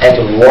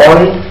and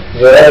one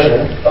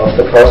version of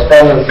the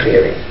correspondence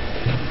theory.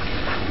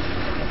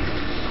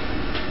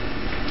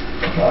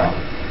 Right.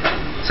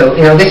 So,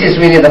 you know, this is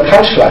really the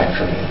punchline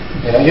for me.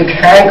 You know, you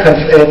can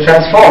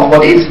transform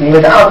what is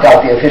without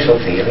doubt the official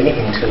theory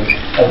into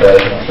a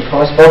version of the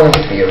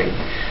correspondence theory.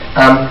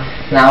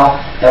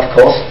 Now, of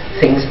course,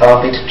 things are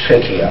a bit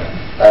trickier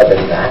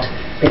than that,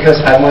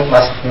 because I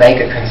must make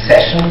a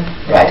concession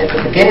right at the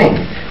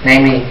beginning.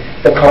 Namely,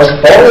 the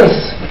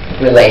correspondence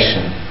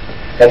relation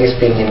that is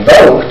being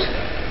invoked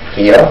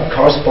here,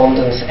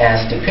 correspondence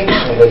as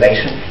depiction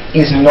relation,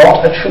 is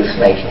not a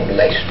truth-making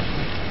relation.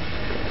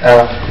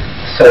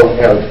 So,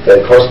 you know,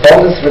 the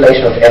correspondence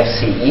relation of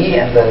FCE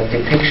and the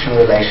depiction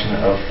relation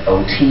of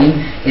OT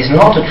is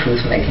not a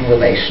truth-making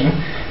relation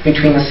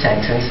between a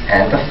sentence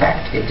and the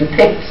fact it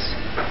depicts.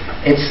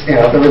 It's, you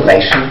know, the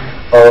relation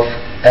of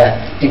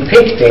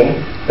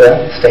depicting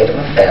the state of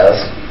affairs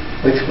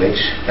with which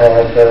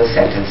the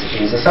sentence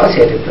is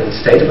associated, the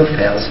state of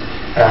affairs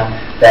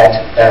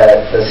that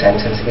the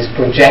sentence is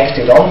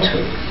projected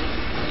onto.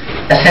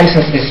 A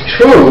sentence is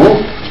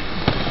true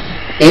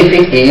if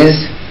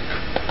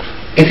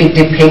it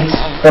depicts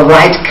the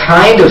right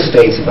kind of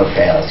states of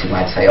affairs, you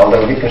might say,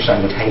 although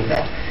Wittgenstein would hate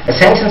that. A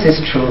sentence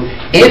is true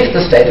if the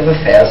state of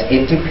affairs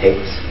it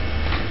depicts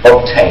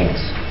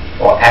obtains,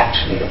 or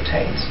actually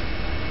obtains.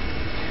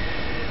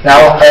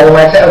 Now, you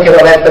might say, okay,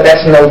 well,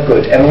 that's no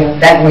good. I mean,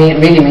 that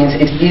really means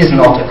it is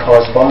not a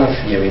correspondence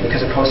theory,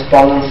 because a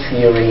correspondence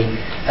theory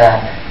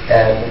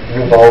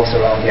revolves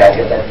around the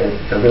idea that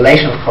the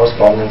relation of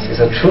correspondence is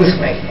a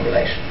truth-making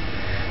relation.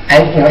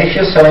 And, you know, if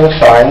you're so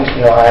inclined,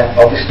 you know, I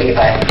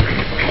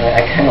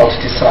cannot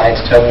decide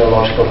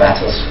terminological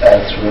matters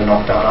through a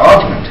knockdown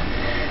argument.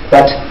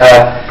 But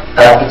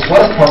it's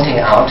worth pointing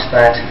out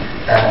that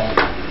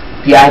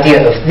the idea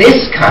of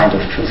this kind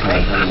of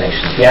truth-making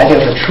relation, the idea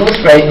of a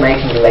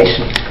truth-making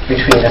relation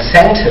between a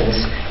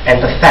sentence and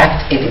the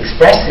fact it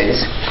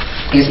expresses,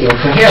 is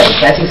incoherent.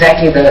 That's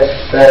exactly the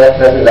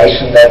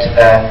relation that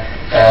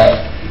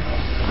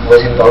was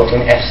invoked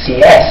in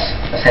FCS.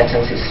 A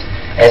sentence is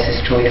S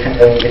is true if and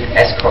only if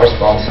S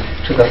corresponds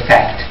to the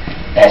fact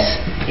S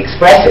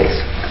expresses.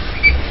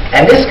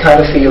 And this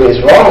kind of theory is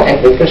wrong, and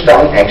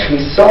Wittgenstein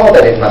actually saw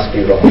that it must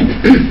be wrong.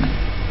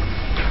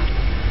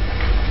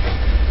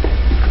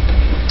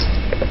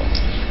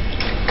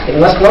 It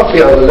must not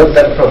be overlooked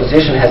that a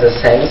proposition has a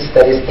sense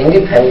that is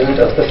independent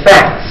of the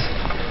facts.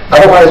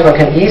 Otherwise, one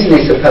can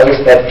easily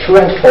suppose that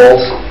true and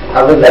false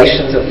are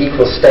relations of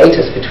equal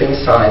status between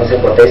signs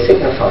and what they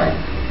signify.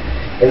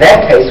 In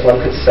that case,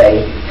 one could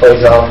say, for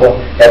example,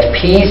 that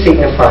P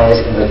signifies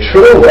in the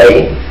true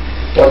way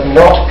what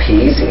not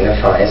P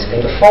signifies in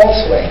the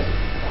false way.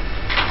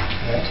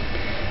 Right?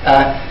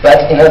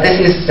 But, you know, this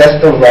is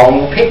just the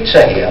wrong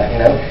picture here. You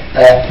know,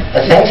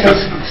 a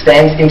sentence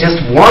stands in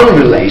just one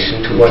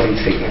relation to what it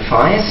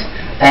signifies,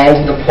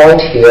 and the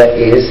point here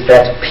is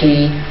that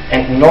P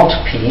and not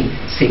P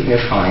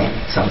signify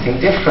something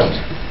different.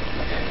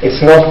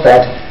 It's not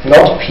that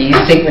not P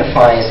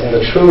signifies in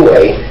the true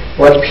way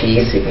what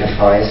P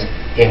signifies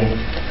in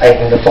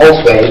the false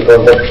way,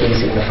 or what P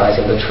signifies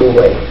in the true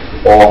way,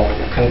 or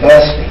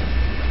conversely.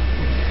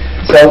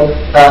 So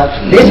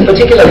this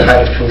particular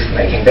kind of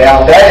truth-making, there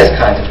are various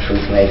kinds of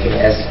truth-making,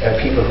 as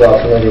people who are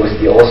familiar with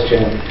the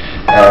Austrian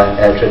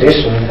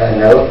tradition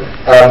know.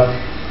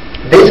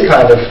 This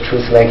kind of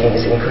truth-making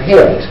is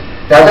incoherent.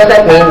 Now, does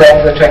that mean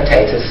that the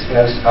Tractatus,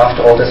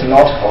 after all, does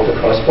not hold a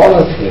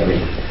correspondence theory?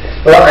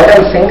 Well, I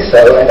don't think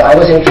so, and I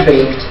was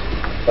intrigued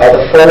by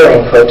the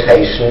following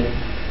quotation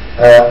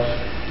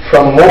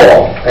from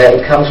Moore.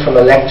 It comes from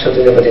a lecture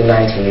delivered in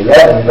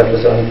 1911, but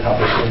was only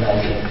published in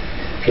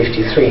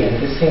 1953, and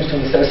this seems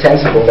to me so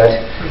sensible that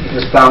it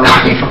was bound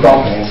to be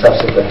forgotten in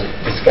subsequent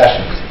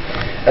discussions.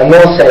 And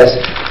Moore says,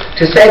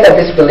 to say that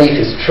this belief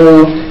is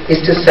true is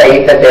to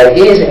say that there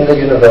is in the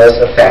universe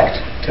a fact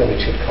to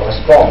which it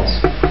corresponds.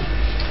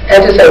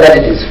 And to say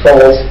that it is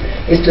false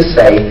is to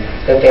say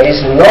that there is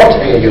not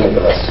in the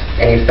universe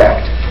any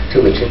fact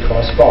to which it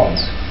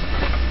corresponds.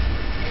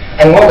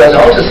 And Moore goes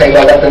on to say,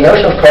 well, that the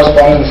notion of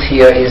correspondence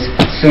here is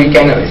sui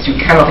generis. You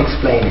cannot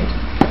explain it.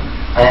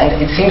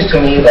 And it seems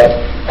to me that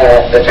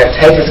the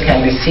Tractatus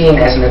can be seen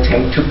as an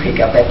attempt to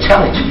pick up that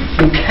challenge.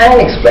 You can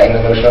explain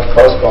the notion of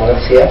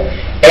correspondence here.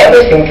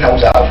 Everything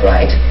comes out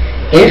right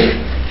if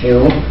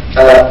you,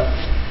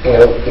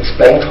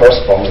 explain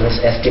correspondence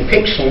as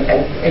depiction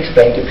and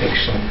explain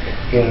depiction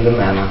in the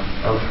manner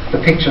of the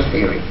picture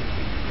theory.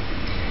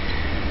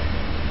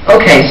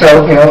 Okay,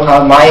 so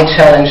my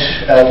challenge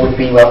would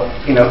be, well,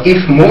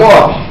 if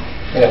Moore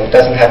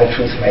doesn't have a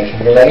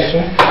truth-making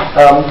relation,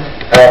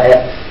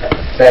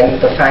 then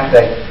the fact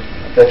that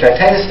the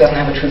Tractatus doesn't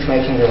have a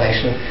truth-making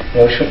relation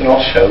should not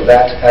show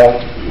that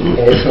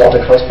it's not a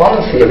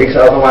correspondence theory, because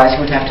otherwise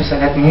you would have to say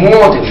that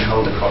Moore didn't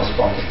hold a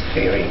correspondence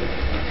theory.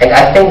 And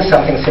I think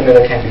something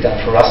similar can be done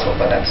for Russell,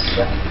 but that's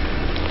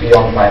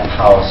beyond my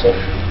powers of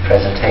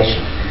presentation.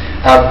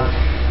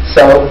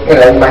 So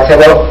you might say,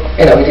 well,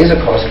 it is a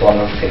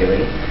correspondence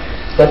theory,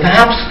 but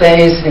perhaps there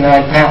is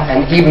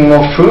an even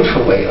more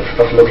fruitful way of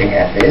looking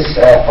at this,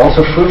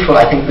 also fruitful,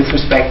 I think, with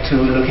respect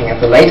to looking at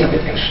the later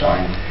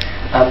Wittgenstein.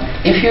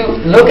 If you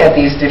look at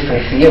these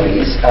different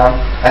theories,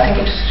 I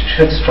think it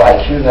should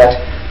strike you that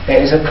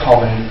there is a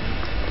common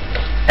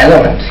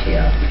element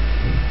here.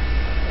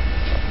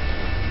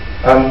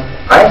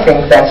 I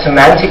think that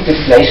semantic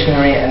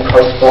deflationary and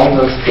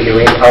correspondence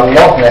theory are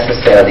not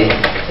necessarily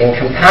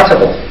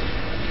incompatible.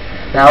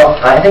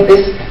 Now, I think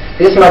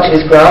this much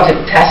is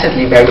granted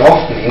tacitly very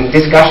often in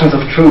discussions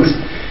of truth.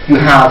 You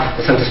have,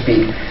 so to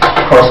speak,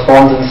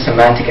 correspondence,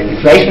 semantic and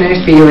deflationary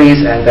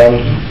theories, and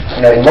then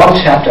in one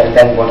chapter, and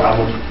then what I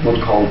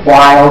would call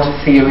wild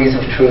theories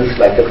of truth,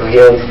 like the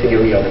coherence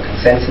theory or the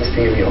consensus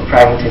theory or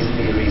pragmatist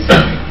theories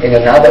in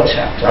another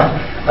chapter.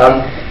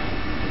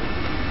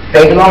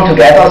 They belong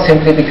together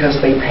simply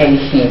because they pay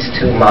heed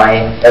to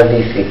my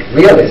alethic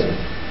realism.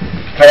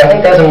 And I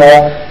think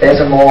there's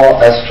a more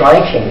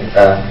striking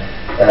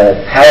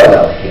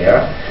parallel here,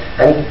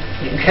 and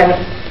you can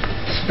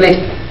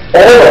split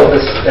all of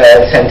the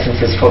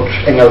sentences for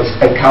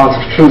accounts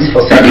of truth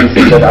for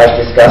sentences that I've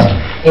discussed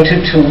into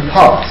two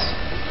parts.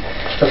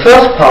 The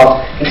first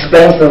part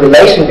explains the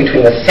relation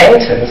between a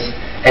sentence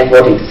and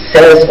what it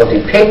says or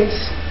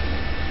depicts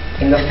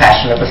in the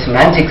fashion of a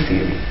semantic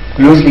theory,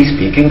 loosely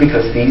speaking,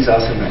 because these are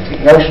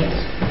semantic notions.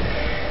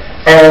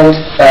 And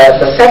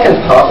the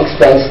second part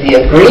explains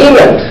the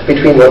agreement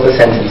between what the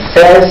sentence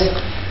says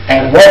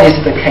and what is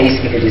the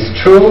case if it is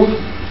true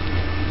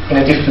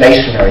in a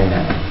deflationary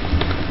manner.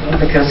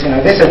 Because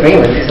this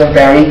agreement is a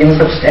very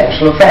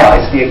insubstantial affair.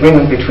 It's the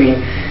agreement between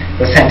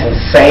the sentence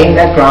saying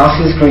that grass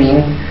is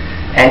green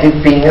and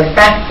it being a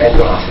fact that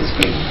grass is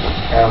green.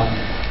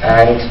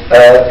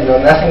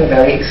 Nothing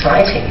very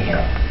exciting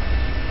here.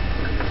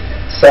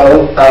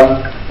 So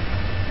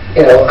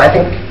I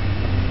think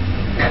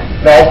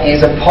that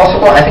is a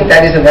possible. I think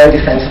that is a very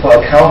defensible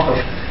account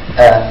of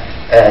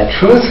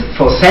truth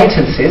for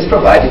sentences,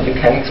 provided you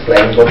can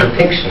explain what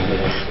depiction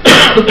is.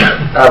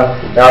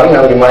 Now,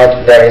 you might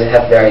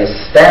have various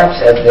stabs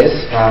at this,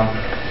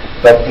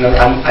 but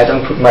I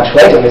don't put much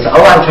weight on this.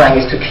 All I'm trying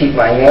is to keep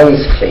my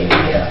nose clean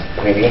here,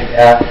 really.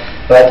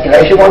 But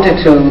if you wanted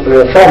to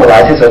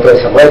formalize this, or go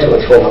some way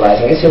towards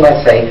formalizing this, you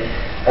might say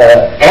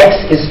X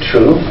is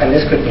true, and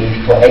this could be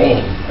for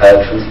any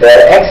truth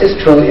there. X is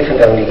true if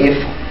and only if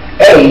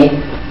A,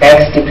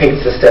 X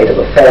depicts the state of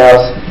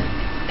affairs,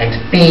 and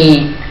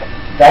B,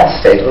 that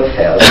state of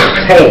affairs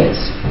obtains.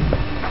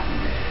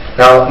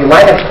 Now, you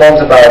might have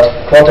qualms about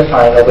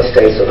quantifying over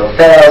states of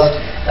affairs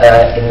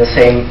in the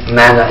same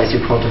manner as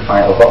you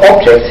quantify over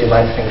objects. You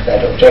might think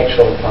that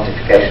objectual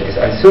quantification is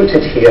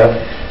unsuited here,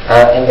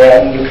 and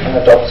then you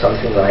can adopt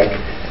something like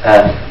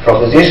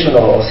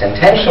propositional or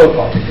sentential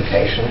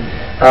quantification,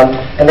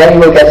 and then you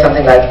will get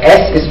something like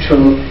S is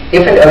true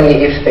if and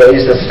only if there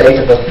is a state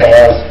of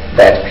affairs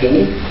that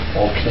P,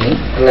 or P,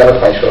 I'm never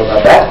quite sure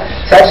about that,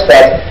 such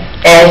that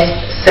S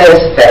says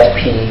that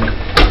P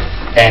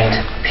and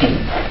P.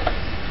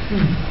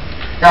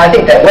 Now I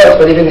think that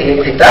works, but even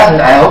if it doesn't,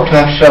 I hope to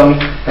have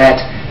shown that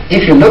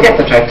if you look at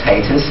the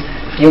tractatus,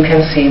 you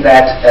can see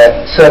that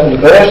certain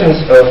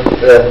versions of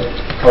the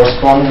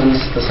correspondence,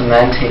 the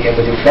semantic, and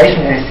the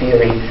deflationary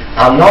theory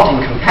are not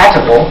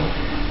incompatible,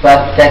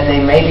 but that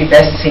they may be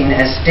best seen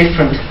as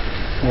different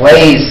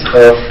ways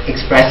of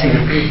expressing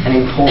an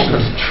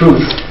important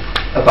truth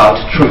about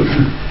truth.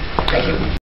 Thank you.